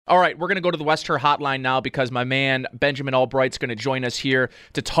All right, we're going to go to the West Her Hotline now because my man Benjamin Albright's going to join us here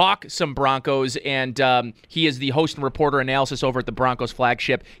to talk some Broncos, and he is the host and reporter analysis over at the Broncos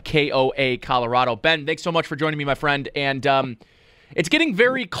flagship, KOA Colorado. Ben, thanks so much for joining me, my friend. And it's getting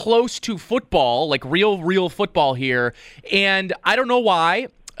very close to football, like real football here, and I don't know why.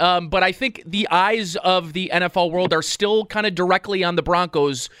 But I think the eyes of the NFL world are still kind of directly on the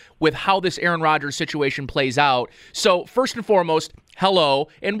Broncos with how this Aaron Rodgers situation plays out. So first and foremost, hello.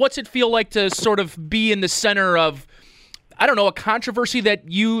 And what's it feel like to sort of be in the center of, I don't know, a controversy that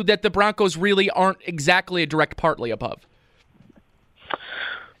the Broncos really aren't exactly a direct partly above?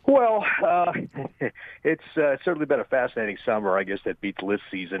 Well, it's certainly been a fascinating summer. I guess that beats list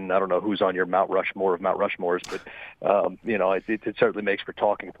season. I don't know who's on your Mount Rushmore of Mount Rushmores, but it certainly makes for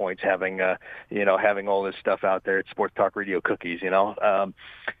talking points having all this stuff out there at Sports Talk Radio cookies.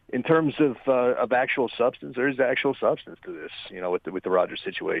 In terms of actual substance, there is actual substance to this. With the Rodgers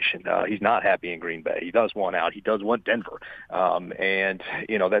situation, he's not happy in Green Bay. He does want out. He does want Denver, and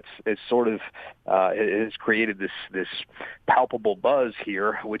it's sort of it has created this palpable buzz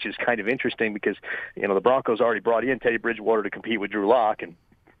here, which is kind of interesting because the Broncos already brought in Teddy Bridgewater to compete with Drew Lock, and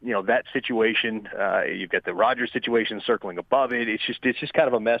that situation, you've got the Rodgers situation circling above it. It's just kind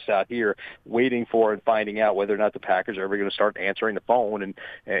of a mess out here, waiting for and finding out whether or not the Packers are ever going to start answering the phone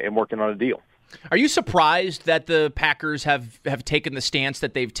and working on a deal. Are you surprised that the Packers have taken the stance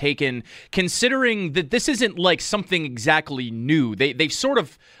that they've taken, considering that this isn't like something exactly new? They've sort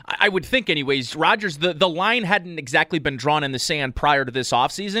of, I would think anyways, Rodgers, the line hadn't exactly been drawn in the sand prior to this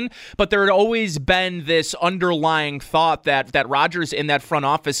offseason, but there had always been this underlying thought that Rodgers in that front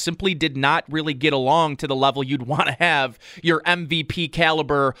office simply did not really get along to the level you'd want to have your MVP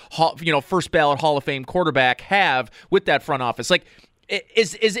caliber, first ballot Hall of Fame quarterback have with that front office. Like,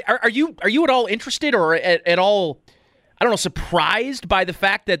 Are you at all interested or at all, I don't know, surprised by the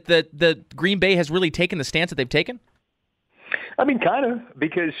fact that the Green Bay has really taken the stance that they've taken? I mean, kind of,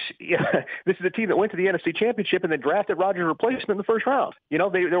 because this is a team that went to the NFC Championship and then drafted Rodgers' replacement in the first round. They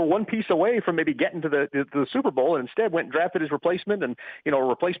were one piece away from maybe getting to the Super Bowl, and instead went and drafted his replacement and, a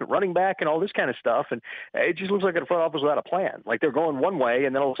replacement running back and all this kind of stuff. And it just looks like a front office without a plan. Like they're going one way,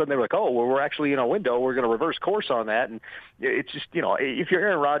 and then all of a sudden they're like, oh, well, we're actually in a window. We're going to reverse course on that. And it's just, if you're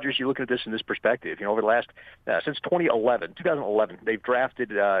Aaron Rodgers, you're looking at this in this perspective. Over the last, since 2011, they've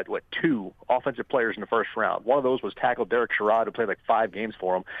drafted, two offensive players in the first round. One of those was tackle Derek Sherrod, who played like 5 games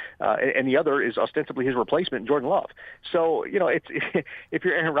for him, and the other is ostensibly his replacement, Jordan Love. So, if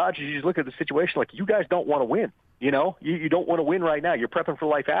you're Aaron Rodgers, you just look at the situation like you guys don't want to win. You don't want to win right now. You're prepping for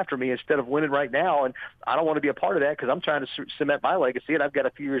life after me instead of winning right now, and I don't want to be a part of that because I'm trying to cement my legacy, and I've got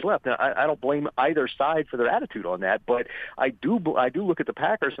a few years left. Now, I don't blame either side for their attitude on that, but I do look at the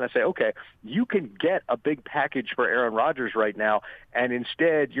Packers and I say, okay, you can get a big package for Aaron Rodgers right now, and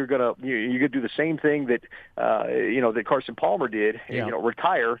instead you're gonna do the same thing that that Carson Palmer did,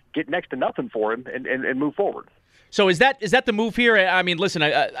 retire, get next to nothing for him, and move forward. So is that the move here? I mean, listen,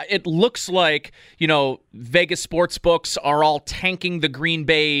 it looks like, Vegas sports books are all tanking the Green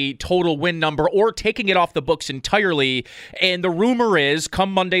Bay total win number or taking it off the books entirely. And the rumor is,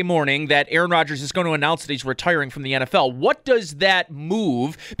 come Monday morning, that Aaron Rodgers is going to announce that he's retiring from the NFL. What does that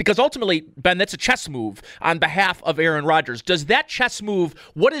move? Because ultimately, Ben, that's a chess move on behalf of Aaron Rodgers. Does that chess move,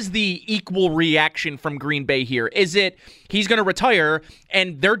 what is the equal reaction from Green Bay here? Is it he's going to retire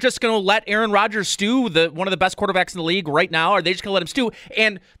and they're just going to let Aaron Rodgers stew, one of the best quarterbacks in the league right now? Are they just going to let him stew?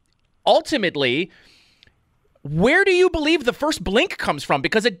 And ultimately, where do you believe the first blink comes from?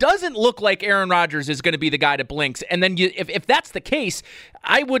 Because it doesn't look like Aaron Rodgers is going to be the guy that blinks. And then if that's the case,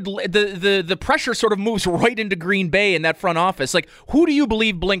 the pressure sort of moves right into Green Bay in that front office. Like, who do you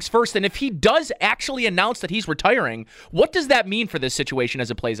believe blinks first? And if he does actually announce that he's retiring, what does that mean for this situation as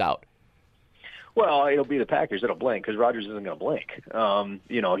it plays out? Well, it'll be the Packers that'll blink because Rodgers isn't going to blink.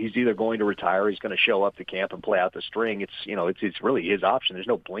 He's either going to retire, he's going to show up to camp and play out the string. It's really his option. There's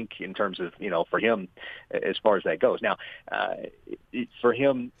no blink in terms of, for him as far as that goes. Now, for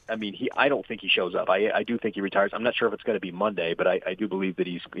him, I mean, I don't think he shows up. I do think he retires. I'm not sure if it's going to be Monday, but I do believe that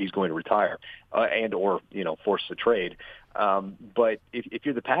he's going to retire or force the trade. But if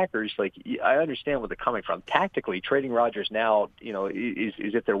you're the Packers, I understand where they're coming from. Tactically, trading Rodgers now,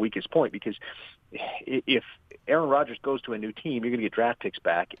 is at their weakest point because if Aaron Rodgers goes to a new team, you're going to get draft picks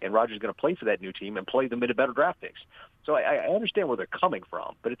back, and Rodgers is going to play for that new team and play them into better draft picks. So I understand where they're coming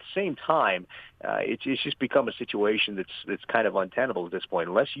from, but at the same time, it's just become a situation that's kind of untenable at this point.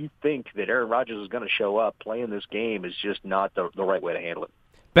 Unless you think that Aaron Rodgers is going to show up, playing this game is just not the right way to handle it.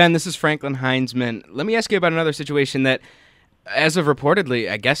 Ben, this is Franklin Heinzman. Let me ask you about another situation that, as of reportedly,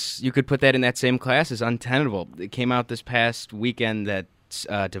 I guess you could put that in that same class as untenable. It came out this past weekend that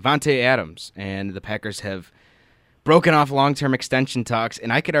Devontae Adams, and the Packers have broken off long-term extension talks,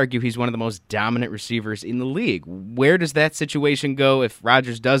 and I could argue he's one of the most dominant receivers in the league. Where does that situation go if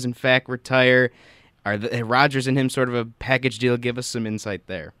Rodgers does, in fact, retire? Are Rodgers and him sort of a package deal? Give us some insight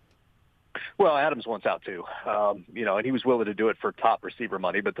there. Well, Adams wants out too, and he was willing to do it for top receiver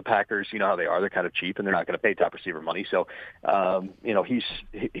money. But the Packers, you know how they are; they're kind of cheap, and they're not going to pay top receiver money. So,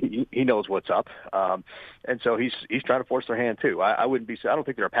 he knows what's up, and so he's trying to force their hand too. I don't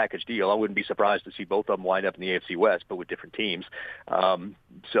think they're a package deal. I wouldn't be surprised to see both of them wind up in the AFC West, but with different teams.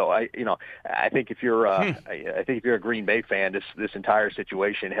 So I think if you're a Green Bay fan, this entire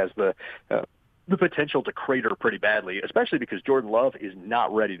situation has the potential to crater pretty badly, especially because Jordan Love is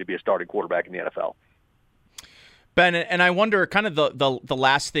not ready to be a starting quarterback in the NFL. Ben, and I wonder kind of the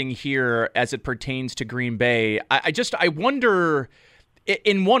last thing here as it pertains to Green Bay. I wonder,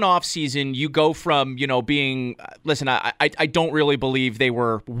 in one offseason, you go from, being, listen, I don't really believe they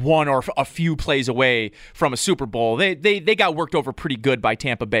were one or a few plays away from a Super Bowl. They got worked over pretty good by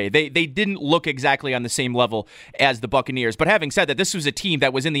Tampa Bay. They didn't look exactly on the same level as the Buccaneers. But having said that, this was a team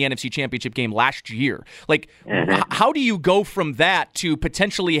that was in the NFC Championship game last year. Like, how do you go from that to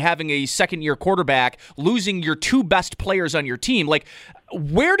potentially having a second-year quarterback, losing your two best players on your team? Like,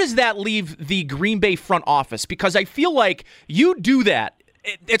 where does that leave the Green Bay front office? Because I feel like you do that.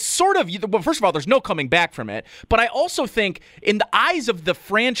 It's sort of, well, first of all, there's no coming back from it. But I also think in the eyes of the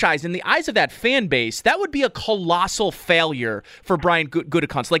franchise, in the eyes of that fan base, that would be a colossal failure for Brian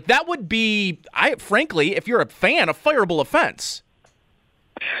Gutekunst. Like, that would be, frankly, if you're a fan, a fireable offense.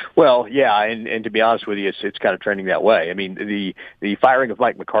 Well, yeah, and to be honest with you, it's kind of trending that way. I mean, the firing of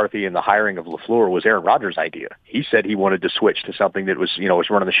Mike McCarthy and the hiring of LaFleur was Aaron Rodgers' idea. He said he wanted to switch to something that was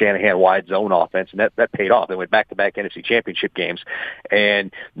running the Shanahan wide zone offense, and that paid off. They went back-to-back NFC Championship games,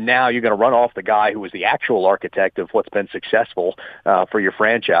 and now you're going to run off the guy who was the actual architect of what's been successful for your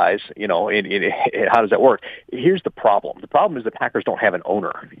franchise. How does that work? Here's the problem. The problem is the Packers don't have an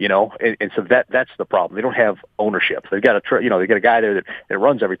owner, and so that's the problem. They don't have ownership. They've got they got a guy there that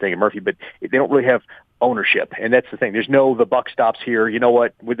runs everything in Murphy, but they don't really have ownership, and that's the thing. There's no the buck stops here. You know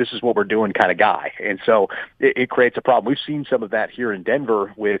what? This is what we're doing kind of guy, and so it creates a problem. We've seen some of that here in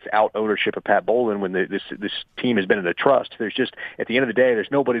Denver without ownership of Pat Bowlen when this team has been in a trust. There's just at the end of the day, there's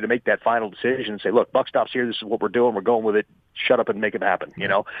nobody to make that final decision and say, look, buck stops here. This is what we're doing. We're going with it. Shut up and make it happen.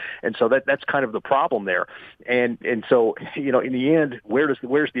 And so that's kind of the problem there. And so in the end, where's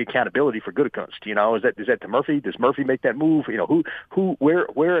the accountability for Gutekunst? Is that to Murphy? Does Murphy make that move?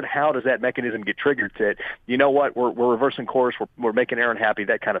 Where and how does that mechanism get triggered? That we're reversing course, we're making Aaron happy,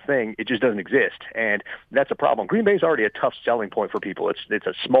 that kind of thing. It just doesn't exist, and that's a problem. Green Bay is already a tough selling point for people. It's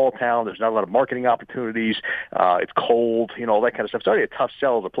a small town. There's not a lot of marketing opportunities. It's cold, all that kind of stuff. It's already a tough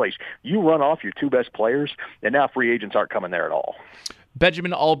sell of a place. You run off your two best players, and now free agents aren't coming there at all.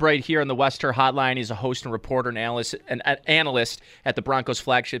 Benjamin Albright here on the Wester Hotline. He's a host and reporter and analyst at the Broncos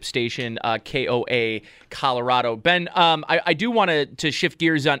flagship station, KOA Colorado. Ben, I do want to shift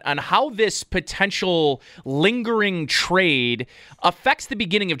gears on how this potential lingering trade affects the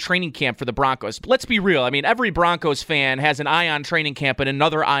beginning of training camp for the Broncos. But let's be real. I mean, every Broncos fan has an eye on training camp and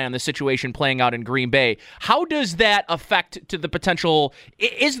another eye on the situation playing out in Green Bay. How does that affect to the potential?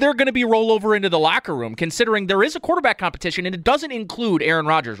 Is there going to be rollover into the locker room, considering there is a quarterback competition and it doesn't include Aaron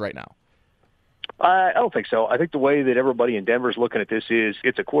Rodgers right now? I don't think so. I think the way that everybody in Denver is looking at this is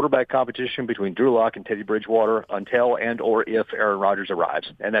it's a quarterback competition between Drew Lock and Teddy Bridgewater until and or if Aaron Rodgers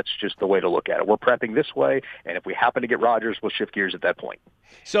arrives. And that's just the way to look at it. We're prepping this way, and if we happen to get Rodgers, we'll shift gears at that point.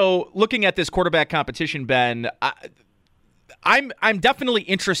 So looking at this quarterback competition, Ben, I'm definitely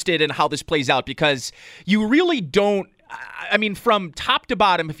interested in how this plays out because you really don't. I mean, from top to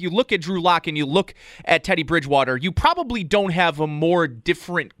bottom, if you look at Drew Lock and you look at Teddy Bridgewater, you probably don't have a more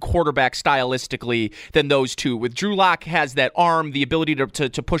different quarterback stylistically than those two. With Drew Lock has that arm, the ability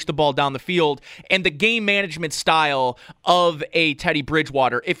to push the ball down the field, and the game management style of a Teddy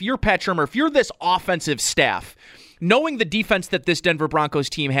Bridgewater. If you're Pat Shurmur, if you're this offensive staff, knowing the defense that this Denver Broncos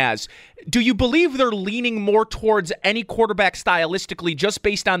team has, do you believe they're leaning more towards any quarterback stylistically just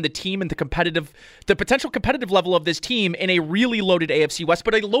based on the team and the potential competitive level of this team in a really loaded AFC West,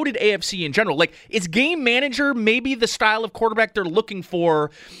 but a loaded AFC in general? Like, is game manager maybe the style of quarterback they're looking for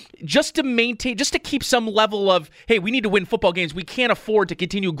just to maintain, just to keep some level of, hey, we need to win football games. We can't afford to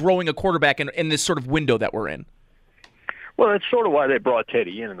continue growing a quarterback in this sort of window that we're in? Well, that's sort of why they brought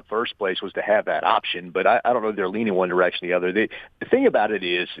Teddy in the first place, was to have that option. But I don't know if they're leaning one direction or the other. The thing about it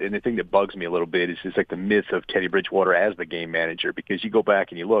is, and the thing that bugs me a little bit, is it's like the myth of Teddy Bridgewater as the game manager, because you go back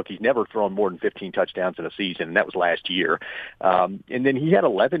and you look, he's never thrown more than 15 touchdowns in a season, and that was last year. And then he had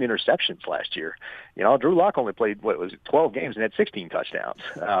 11 interceptions last year. Drew Lock only played, 12 games and had 16 touchdowns.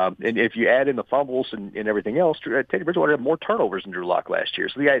 And if you add in the fumbles and everything else, Teddy Bridgewater had more turnovers than Drew Lock last year.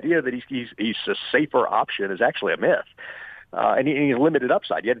 So the idea that he's a safer option is actually a myth. And he's limited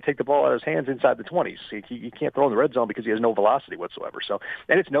upside. You had to take the ball out of his hands inside the 20s. He can't throw in the red zone because he has no velocity whatsoever. So,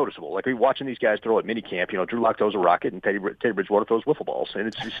 and it's noticeable. Like, we're watching these guys throw at minicamp. Drew Lock throws a rocket, and Teddy Bridgewater throws wiffle balls, and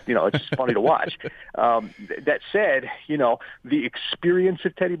it's just, it's just funny to watch. That said, the experience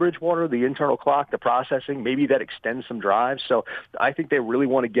of Teddy Bridgewater, the internal clock, the processing, maybe that extends some drives. So, I think they really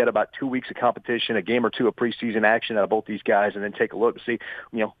want to get about 2 weeks of competition, a game or two of preseason action out of both these guys, and then take a look and see,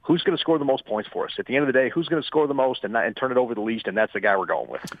 who's going to score the most points for us. At the end of the day, who's going to score the most and turn it over the least, and that's the guy we're going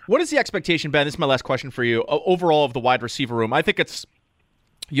with. What is the expectation, Ben? This is my last question for you. Overall of the wide receiver room, I think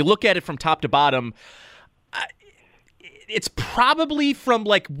you look at it from top to bottom, it's probably from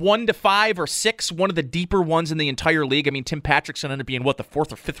like 1 to 5 or 6, one of the deeper ones in the entire league. I mean, Tim Patrick's going to end up being, the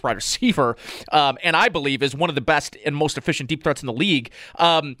 4th or 5th wide receiver, and I believe is one of the best and most efficient deep threats in the league.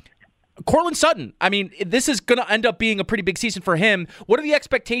 Courtland Sutton, I mean, this is going to end up being a pretty big season for him. What are the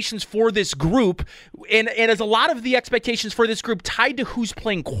expectations for this group? And is a lot of the expectations for this group tied to who's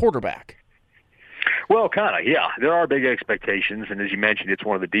playing quarterback? Well, kind of, yeah. There are big expectations, and as you mentioned, it's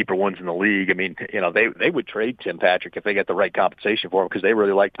one of the deeper ones in the league. I mean, they would trade Tim Patrick if they get the right compensation for him because they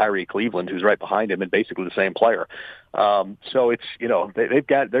really like Tyree Cleveland, who's right behind him and basically the same player. So it's, they've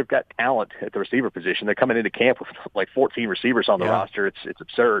got talent at the receiver position. They're coming into camp with like 14 receivers on the roster. It's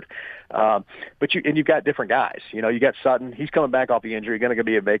absurd. But you've got different guys. You got Sutton. He's coming back off the injury. Going to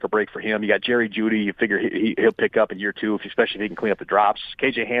be a make or break for him. You got Jerry Jeudy. You figure he'll pick up in year 2, especially if he can clean up the drops.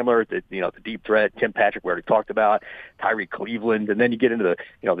 KJ Hamler, the deep threat. Tim Patrick, we already talked about. Tyree Cleveland, and then you get into the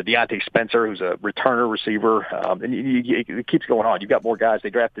Deontay Spencer, who's a returner receiver, and it keeps going on. You've got more guys. They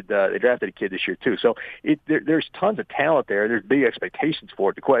drafted a kid this year too. So there's tons of talent there. There's big expectations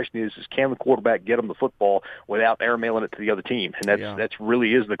for it. The question is can the quarterback get them the football without airmailing it to the other team? And that's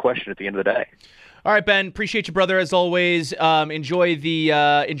really is the question at the end of the day. All right, Ben. Appreciate you, brother, as always. Enjoy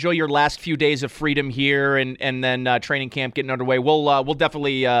your last few days of freedom here, and then training camp getting underway. We'll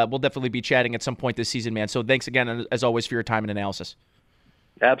definitely be chatting at some point this season, man. So thanks again, as always, for your time and analysis.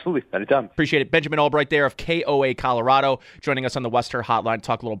 Absolutely. Anytime. Appreciate it. Benjamin Albright there of KOA Colorado joining us on the Western Hotline to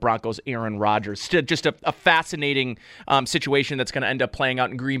talk a little Broncos, Aaron Rodgers. Just a fascinating situation that's going to end up playing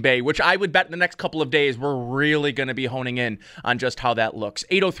out in Green Bay, which I would bet in the next couple of days we're really going to be honing in on just how that looks.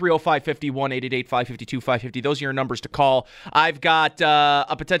 803-0550, 1-888-552-550. Those are your numbers to call. I've got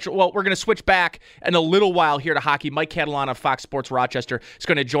a potential, we're going to switch back in a little while here to hockey. Mike Catalana of Fox Sports Rochester is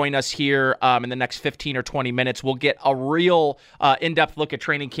going to join us here in the next 15 or 20 minutes. We'll get a real in-depth look at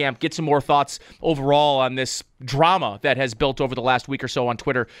training camp, get some more thoughts overall on this drama that has built over the last week or so on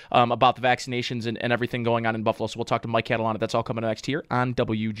Twitter about the vaccinations and everything going on in Buffalo. So we'll talk to Mike Catalana. That's all coming next here on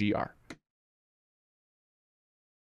WGR.